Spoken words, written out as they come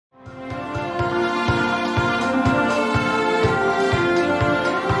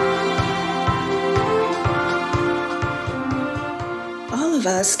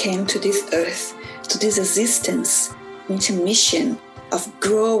us came to this earth, to this existence, with a mission of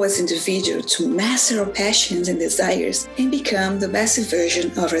grow as individuals to master our passions and desires and become the best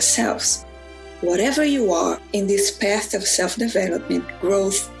version of ourselves. Whatever you are in this path of self-development,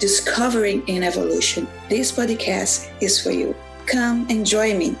 growth, discovering, and evolution, this podcast is for you. Come and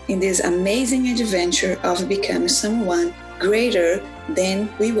join me in this amazing adventure of becoming someone greater than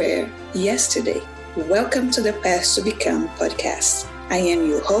we were yesterday. Welcome to the Path to Become podcast. I am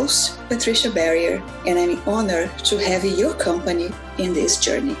your host, Patricia Barrier, and I'm honored to have your company in this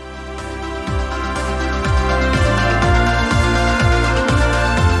journey.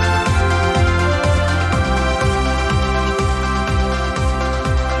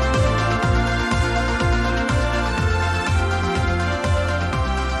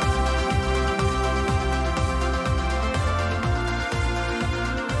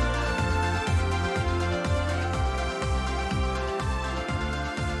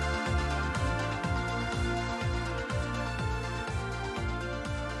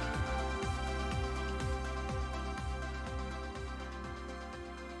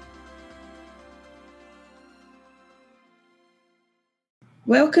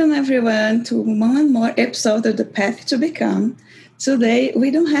 Welcome everyone to one more episode of The Path to Become. Today, we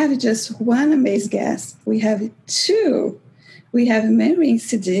don't have just one amazing guest. We have two. We have Mehreen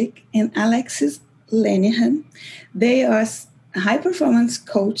Siddiqui and Alexis Lenihan. They are high-performance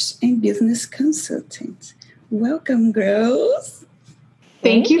coach and business consultants. Welcome, girls.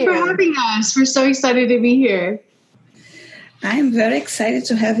 Thank you for having us. We're so excited to be here. I'm very excited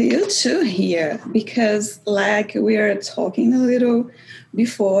to have you two here because like we are talking a little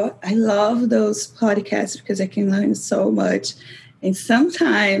before, I love those podcasts because I can learn so much. And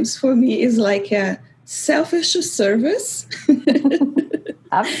sometimes for me, it's like a selfish service.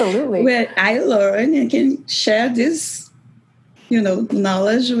 Absolutely. Where I learn and can share this,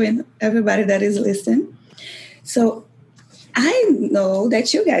 knowledge with everybody that is listening. So I know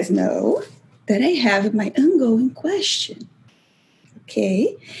that you guys know that I have my ongoing question.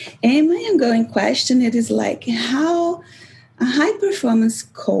 Okay, and my ongoing question, it is like how a high-performance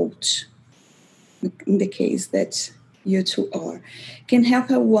coach, in the case that you two are, can help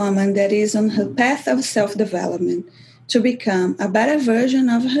a woman that is on her path of self-development to become a better version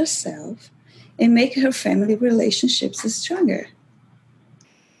of herself and make her family relationships stronger.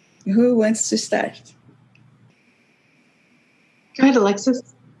 Who wants to start? Go ahead,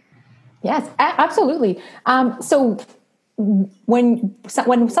 Alexis. Yes, absolutely. So when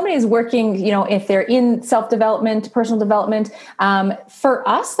somebody is working, if they're in self-development, personal development, for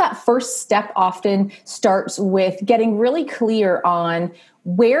us, that first step often starts with getting really clear on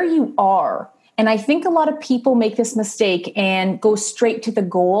where you are. And I think a lot of people make this mistake and go straight to the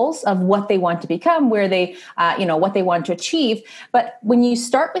goals of what they want to become, where they, what they want to achieve. But when you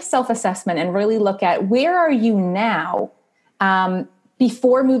start with self-assessment and really look at where are you now,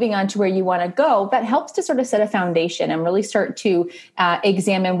 before moving on to where you want to go, that helps to sort of set a foundation and really start to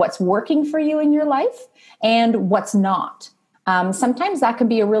examine what's working for you in your life and what's not. Sometimes that can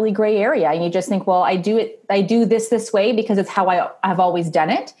be a really gray area. And you just think, well, I do this way because it's how I've always done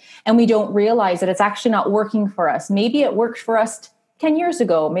it. And we don't realize that it's actually not working for us. Maybe it worked for us 10 years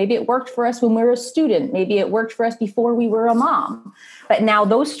ago. Maybe it worked for us when we were a student. Maybe it worked for us before we were a mom. But now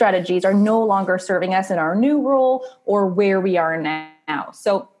those strategies are no longer serving us in our new role or where we are now.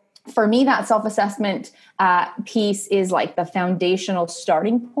 So for me, that self-assessment piece is like the foundational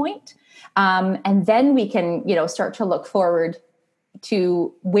starting point. And then we can, start to look forward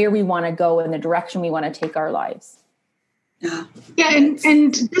to where we want to go and the direction we want to take our lives. Yeah.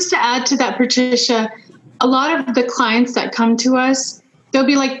 And just to add to that, Patricia, a lot of the clients that come to us, they'll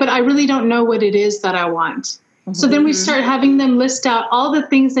be like, but I really don't know what it is that I want. Mm-hmm. So then we start having them list out all the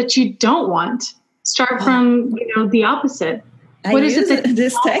things that you don't want. Start from, the opposite. What is it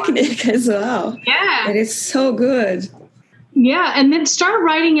this technique as well? Yeah. It is so good. Yeah. And then start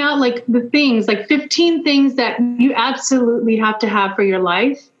writing out like the things, like 15 things that you absolutely have to have for your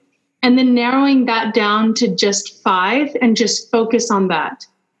life. And then narrowing that down to just 5 and just focus on that.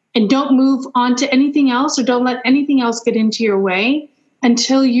 And don't move on to anything else or don't let anything else get into your way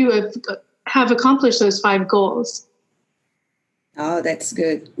until you have accomplished those 5 goals. Oh, that's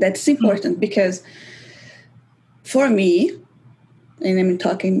good. That's important because for me, and I'm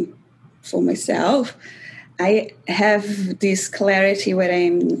talking for myself, I have this clarity where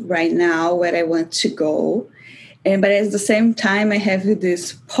I'm right now, where I want to go. But at the same time, I have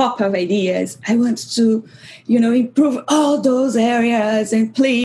this pop of ideas. I want to, improve all those areas and please